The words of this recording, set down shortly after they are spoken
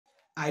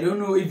I don't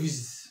know if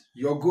it's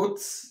your goat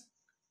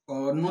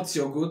or not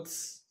your goat,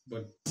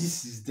 but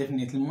this is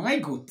definitely my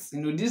goat.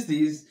 These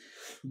days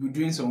we're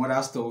doing some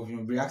other stuff,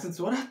 reacting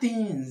to other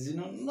things,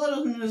 not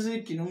just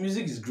music.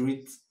 Music is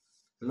great.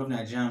 I love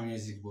Nigerian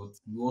music, but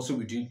we also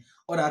be doing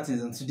other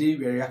things. And today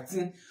we're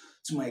reacting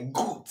to my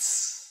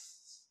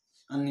goats.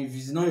 And if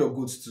it's not your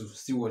goats too,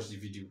 still watch the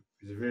video.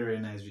 It's a very, very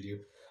nice video.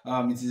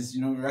 It is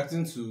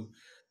reacting to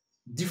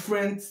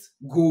different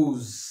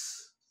goals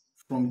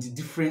from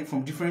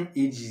different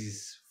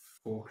ages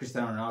for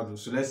Cristiano Ronaldo.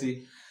 So let's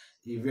say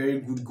a very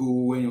good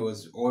goal when he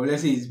was, or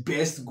let's say his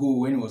best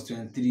goal when he was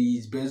 23,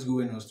 his best goal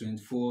when he was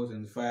 24,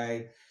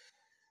 25.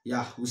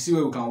 Yeah, we'll see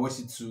where we can watch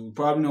it to.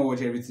 Probably not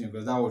watch everything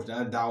because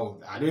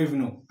that I don't even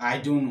know. I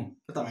don't know.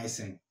 What am I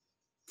saying?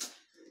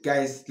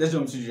 Guys, let's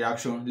jump to the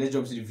reaction. Let's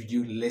jump to the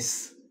video.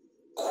 Let's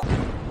go.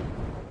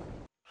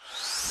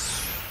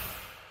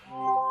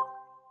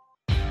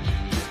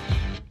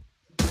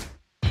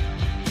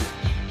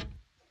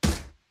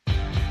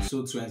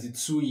 So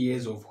 22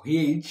 years of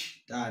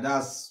age.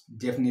 That's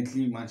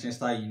definitely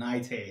Manchester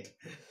United.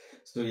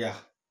 So yeah.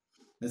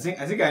 I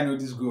think I know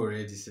this goal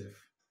already,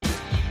 Seth.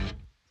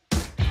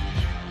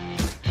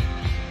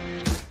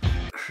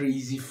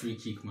 Crazy free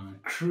kick, man.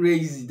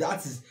 Crazy.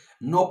 That is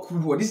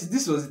knuckleball.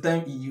 This was the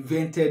time he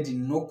invented the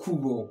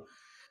knuckleball.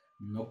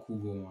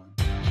 Knuckleball, man.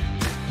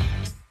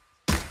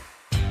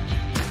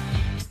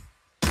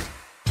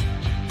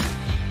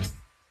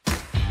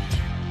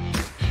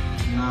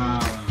 Nah,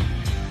 man.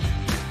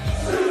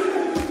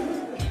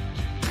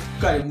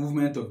 Look at the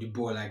movement of the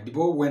ball. Like the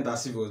ball went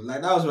as if it was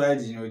like that was why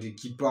the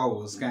keeper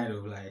was kind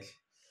of like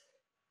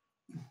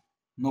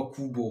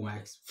knuckleball,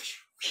 like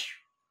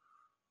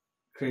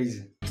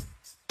crazy.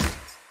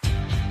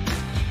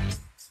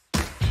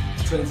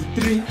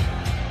 23.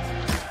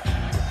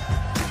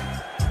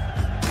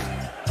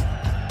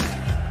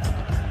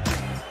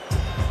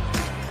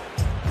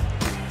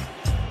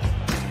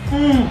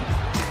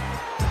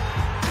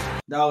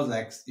 That was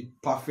like a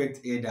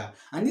perfect header,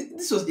 and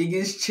this was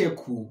against Czech.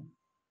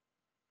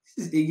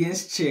 This is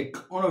against Czech,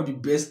 one of the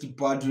best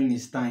keeper during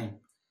his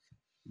time,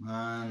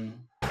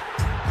 man.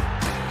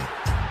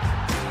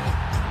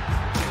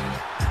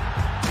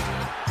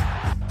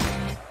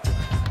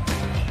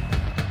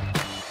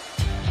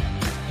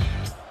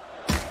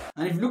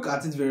 And if you look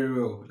at it very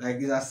well, like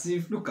it's as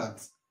if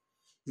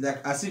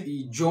as if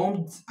he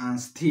jumped and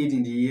stayed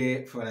in the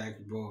air for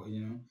like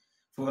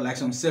for like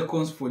some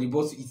seconds for the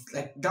ball. It's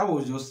like that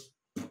was just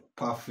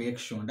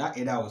perfection. That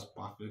header was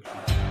perfection.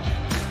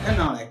 And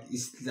now like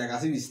it's like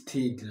as if he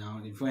stayed now.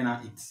 Before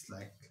now it's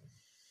like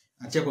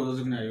and Czech was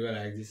looking at you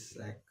like this.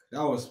 Like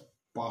that was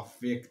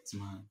perfect,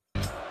 man.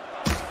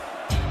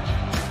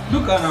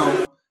 Look at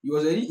now. He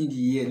was already in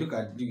the air. He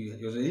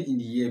was already in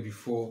the air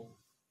before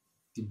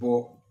the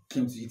ball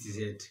came to hit his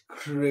head.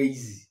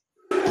 Crazy.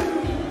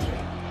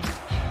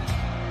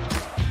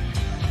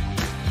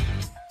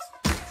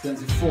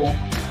 24.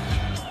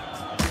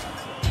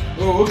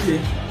 Oh, okay.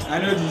 I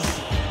know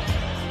this.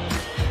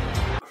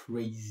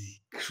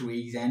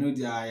 Crazy. I know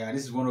that. Yeah,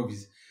 this is one of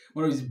his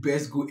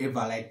best goal ever.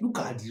 Like, look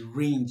at the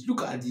range.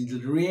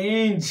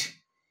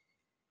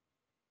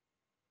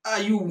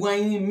 Are you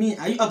whining me?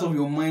 Are you out of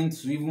your mind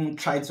to even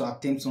try to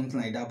attempt something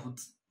like that? But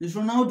it's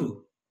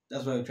Ronaldo.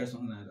 That's why you try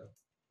something like that.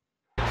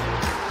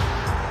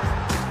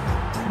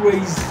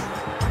 Crazy.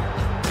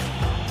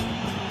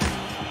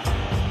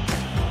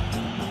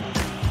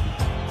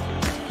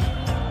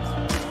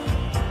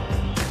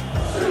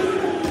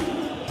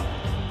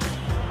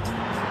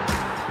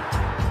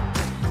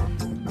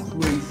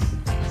 Crazy.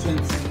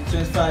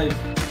 25.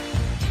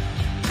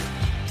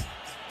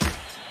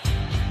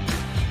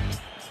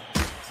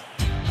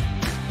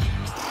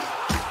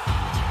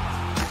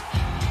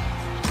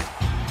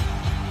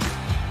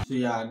 So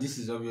yeah, this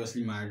is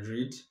obviously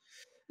Madrid.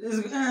 I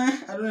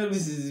don't know if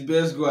this is his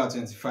best goal at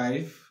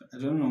 25. I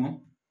don't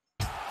know.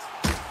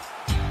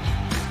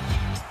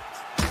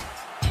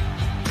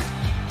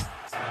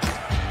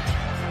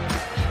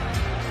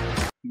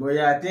 But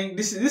yeah, I think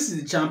this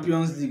is the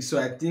Champions League, so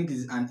I think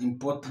it's an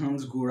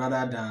important goal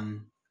rather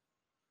than,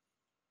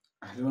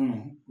 I don't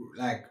know,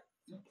 like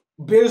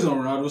based on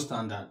Ronaldo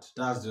standard.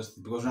 That's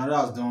just because Ronaldo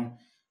has done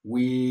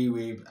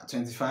way at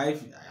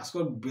 25. I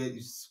scored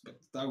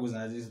that was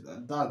like this.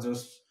 That's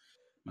just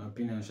my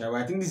opinion, but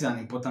I think this is an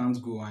important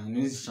goal, and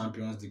this is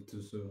Champions League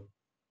too, so.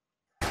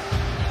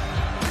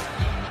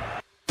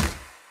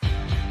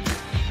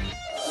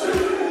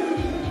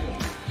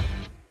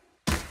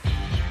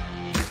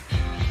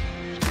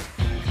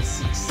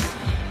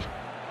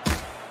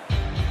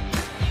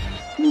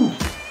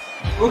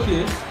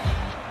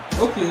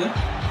 Okay.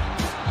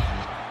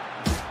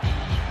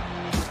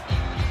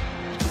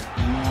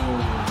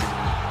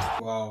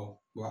 Oh.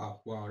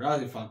 Wow. That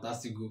was a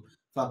fantastic goal.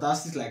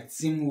 Fantastic like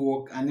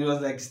teamwork, and it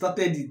was like he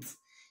started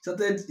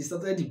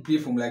the play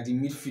from like the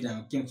midfield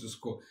and came to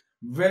score.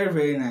 Very,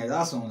 very nice.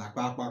 That's some like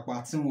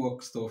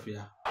teamwork stuff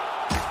here.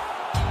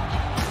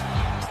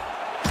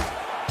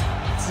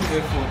 Team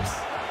effort.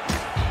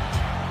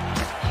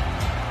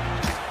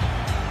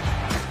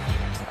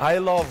 I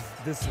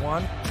love this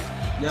one.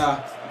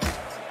 Yeah.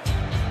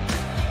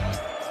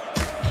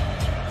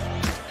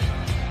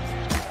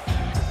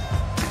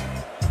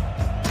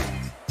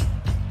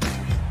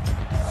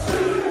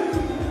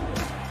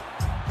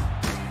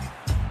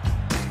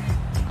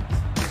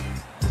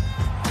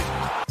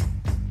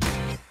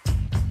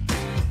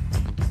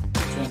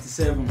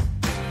 Seven.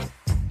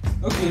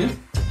 Okay.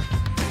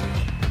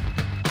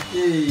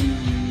 Hey.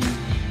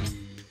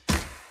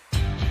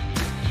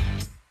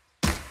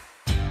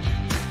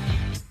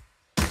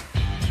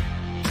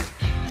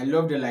 I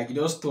love the like you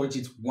just touch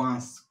it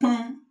once.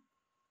 Bam,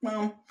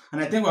 bam.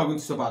 And I think we're going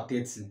to stop at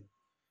 30.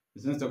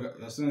 We're going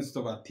to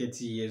stop at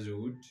 30 years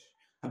old.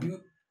 At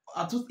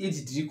what age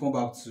did you come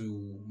back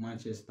to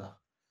Manchester?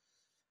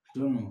 I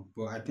don't know,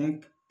 but I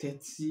think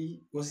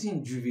 30. Was he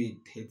in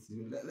Juve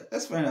 30?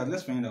 Let's find out.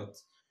 Let's find out.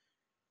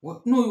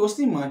 What? No, he was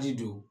still in Madrid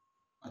though.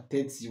 At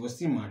 30, he was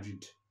still in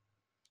Madrid.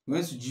 He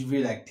went to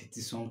Juve like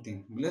 30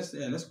 something. But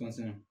let's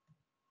continue.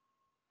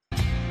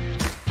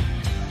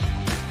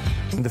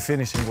 The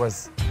finishing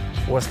was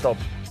top.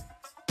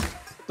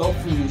 Top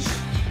finish.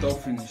 Top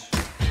finish.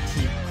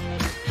 See,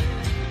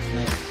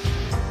 like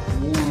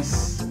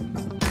once.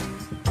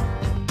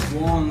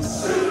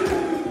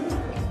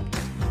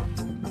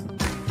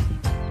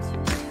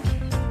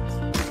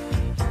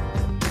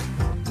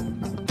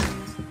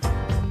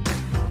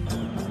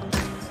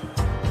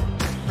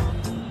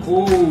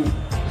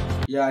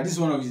 Oh, yeah, this is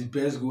one of his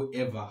best goal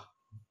ever.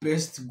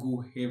 Best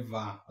goal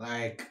ever.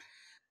 Like,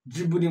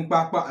 dribbling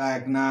back,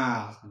 like,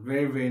 nah.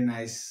 Very, very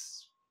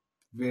nice.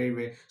 Very,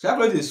 very. So I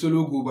played a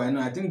solo goal, but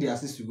I think the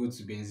assist will go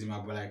to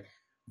Benzema, but like,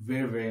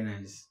 very, very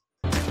nice.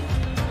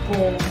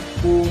 Boom,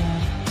 boom,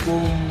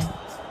 boom.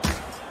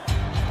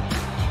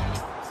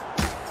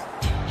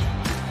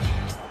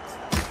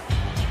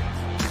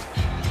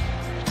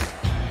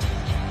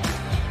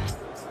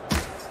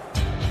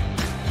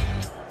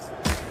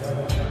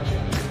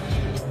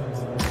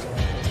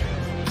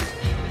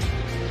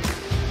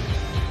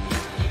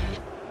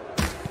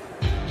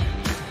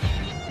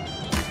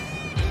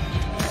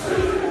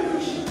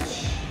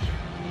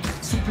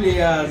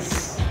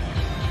 Players,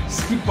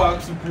 skip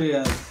out to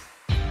players.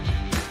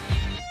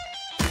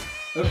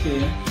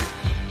 Okay.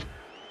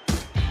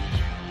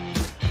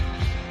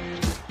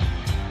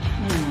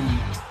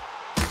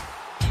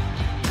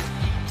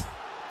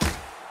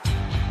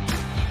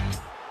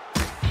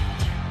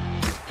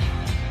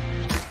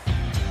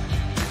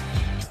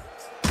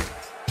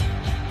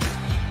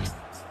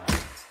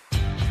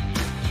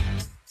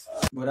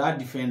 But that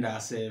defender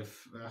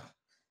self,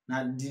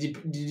 now the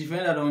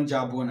defender don't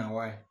jab on and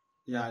why?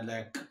 Yeah,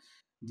 like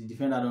the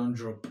defender don't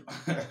drop.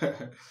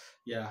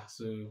 Yeah,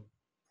 so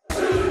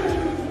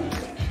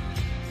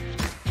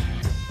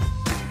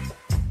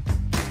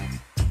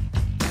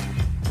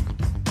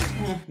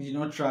he did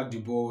not track the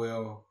ball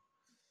well.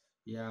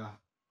 Yeah,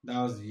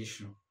 that was the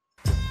issue.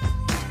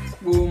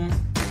 Boom,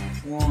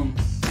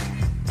 once.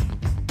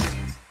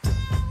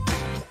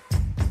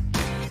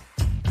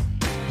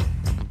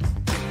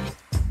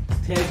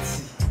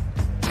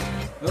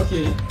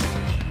 Okay.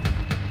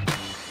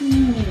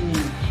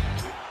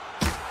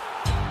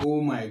 Oh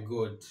my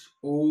god.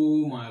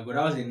 Oh my god.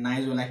 That was a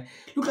nice one. Like,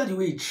 look at the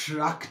way he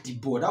tracked the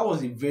ball. That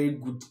was a very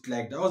good,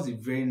 like, that was a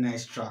very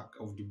nice track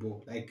of the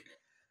ball. Like,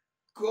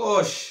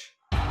 gosh.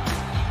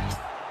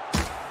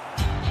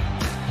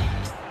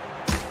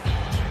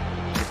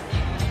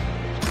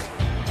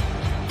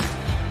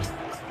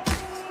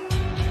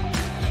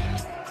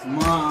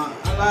 Man,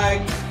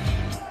 like,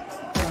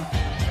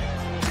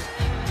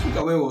 look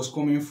at where it was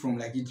coming from.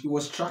 Like, it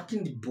was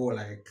tracking the ball.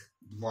 Like,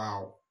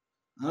 wow.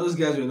 And those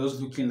guys were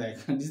just looking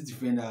like these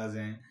defenders,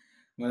 and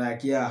we're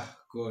like, yeah,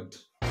 God.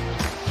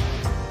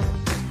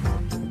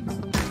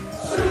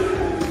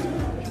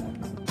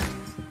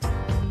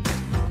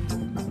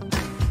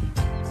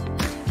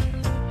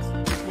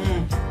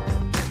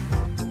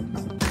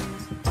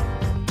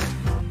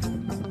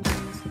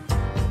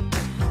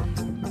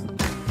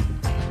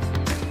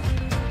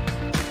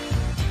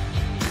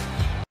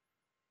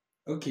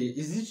 Okay,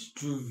 is this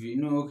Juve?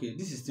 No, okay,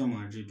 this is still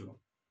Madrid though.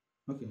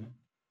 Okay.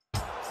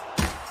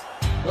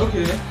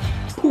 Okay.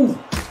 Pooh.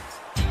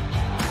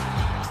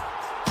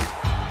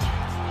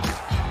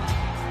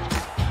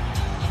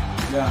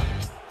 Yeah.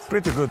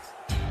 Pretty good.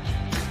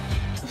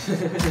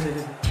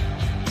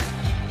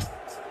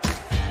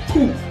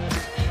 Pooh.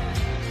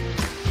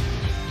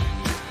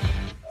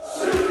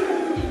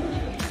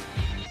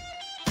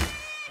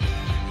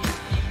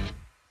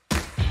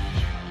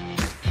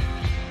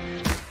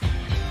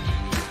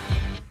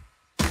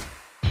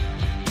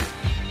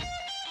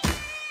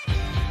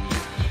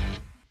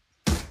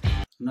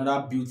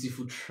 Another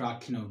beautiful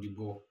tracking of the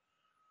ball.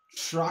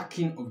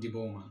 Tracking of the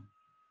ball, man.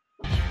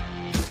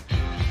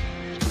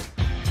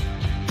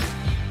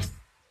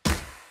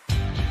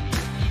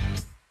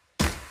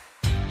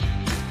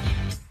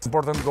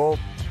 Important goal.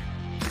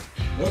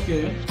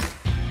 Okay.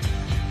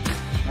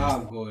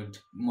 Oh God,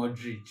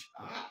 Madrid.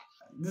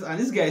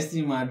 This guy is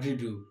still Madrid,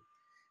 though.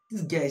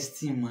 This guy is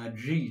still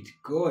Madrid.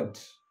 God.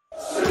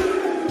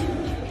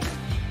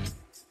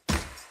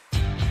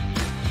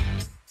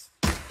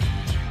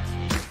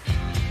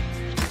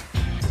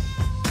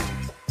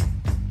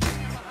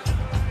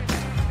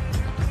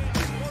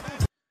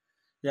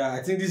 Yeah,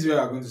 I think this is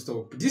where I'm going to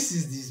stop. This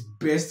is the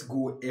best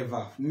goal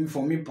ever.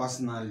 For me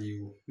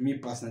personally,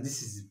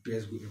 this is the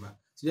best goal ever.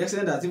 To the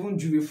extent that even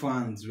Juve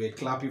fans were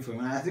clapping for him.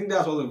 And I think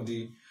that's one of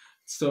the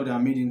stuff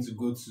that made him to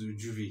go to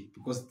Juve.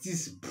 Because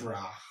this,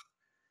 bruh,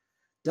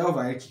 that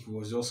overhead kick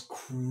was just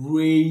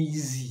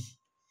crazy.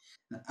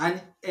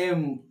 And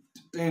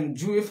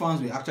Juve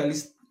fans were actually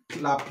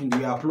clapping, they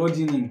were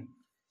applauding him.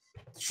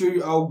 To show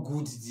you how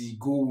good the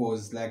goal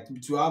was. Like,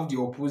 to have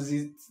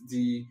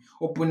the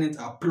opponent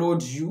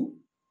applaud you,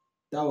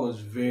 that was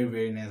very,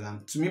 very nice.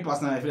 And to me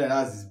personally, I feel like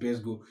that's his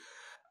best goal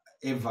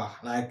ever.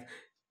 Like,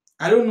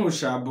 I don't know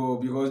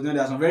Shabo, because there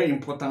are some very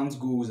important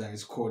goals that he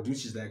scored,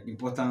 which is like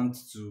important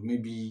to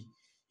maybe,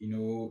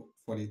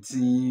 for the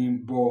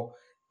team. But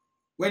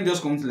when it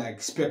just comes to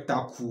like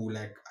spectacle,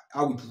 like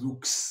how it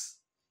looks,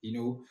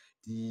 what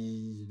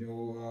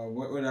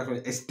I call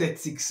it,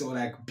 aesthetics, or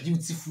like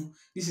beautiful.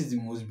 This is the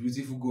most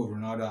beautiful goal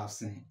Ronaldo I've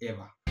seen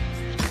ever.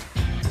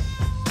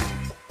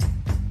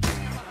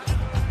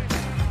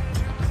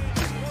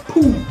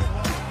 Boom!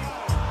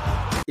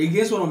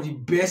 Against one of the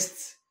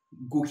best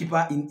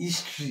goalkeeper in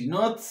history,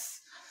 not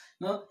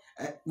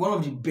one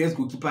of the best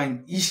goalkeeper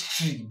in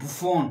history,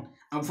 Buffon.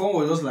 And Buffon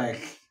was just like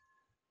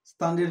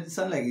standing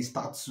like a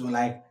statue,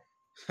 like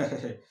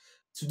to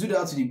do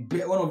that to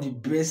one of the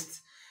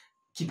best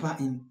keeper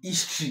in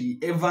history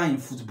ever in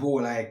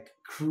football, like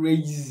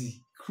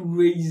crazy.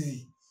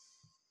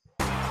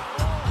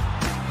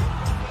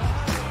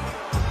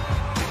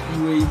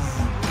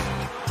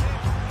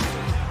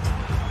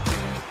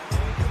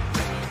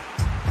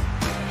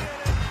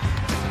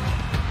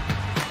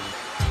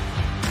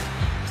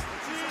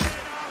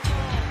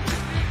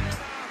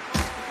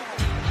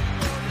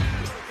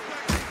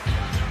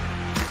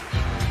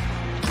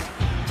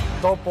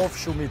 Top of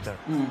Schumacher.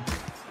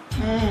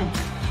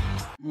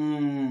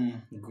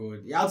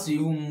 Good. He had to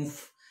even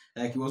move.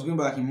 Like, he was going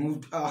back, he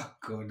moved. Oh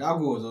god, that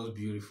goal was just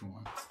beautiful,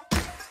 man.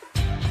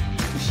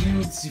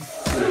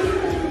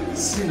 Beautiful.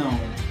 See now.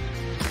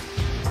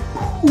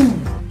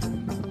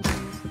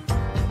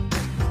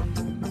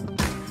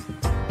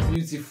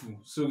 Beautiful.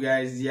 So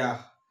guys,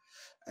 yeah,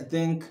 I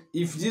think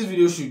if this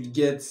video should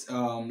get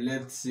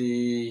let's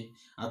say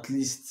at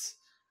least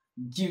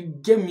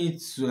get me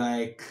to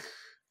like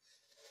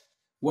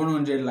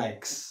 100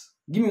 likes.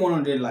 Give me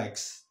 100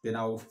 likes, then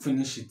I'll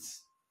finish it.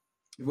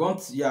 If you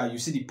want, yeah, you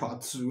see the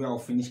part 2 where I'll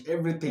finish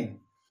everything.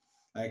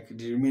 Like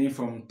the remaining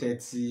from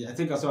 30, I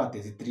think I saw at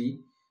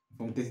 33.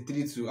 From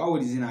 33 to, how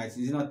old is it now? Is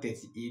it not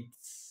 38,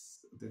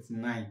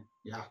 39?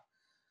 Yeah.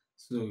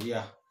 So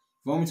yeah,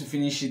 if you want me to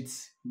finish it,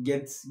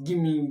 give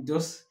me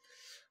just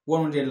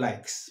 100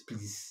 likes,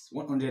 please.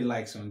 100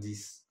 likes on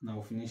this, and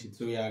I'll finish it.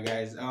 So yeah,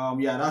 guys,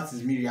 yeah, that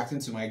is me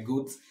reacting to my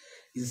goat.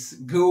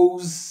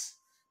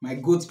 My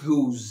goat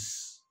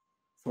goes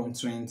from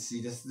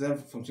 20,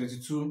 from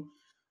 22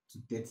 to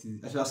 30.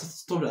 I should have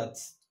stopped at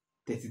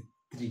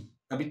 33.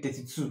 A bit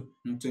 32.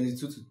 No,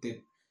 22 to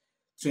 30.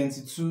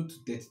 22 to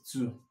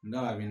 32.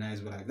 That would be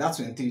nice, but like that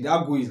 23,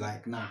 that goal is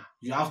like, nah,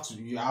 you have to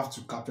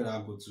capture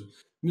that goal too.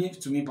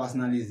 To me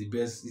personally, is the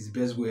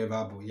best goal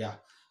ever. But yeah,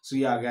 so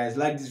yeah, guys,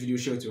 like this video,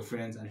 share with your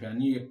friends, and if you are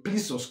new here,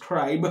 please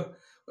subscribe.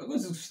 We're going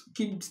to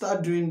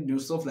start doing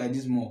stuff like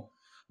this more,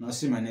 and I'll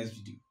see you in my next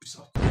video. Peace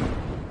out.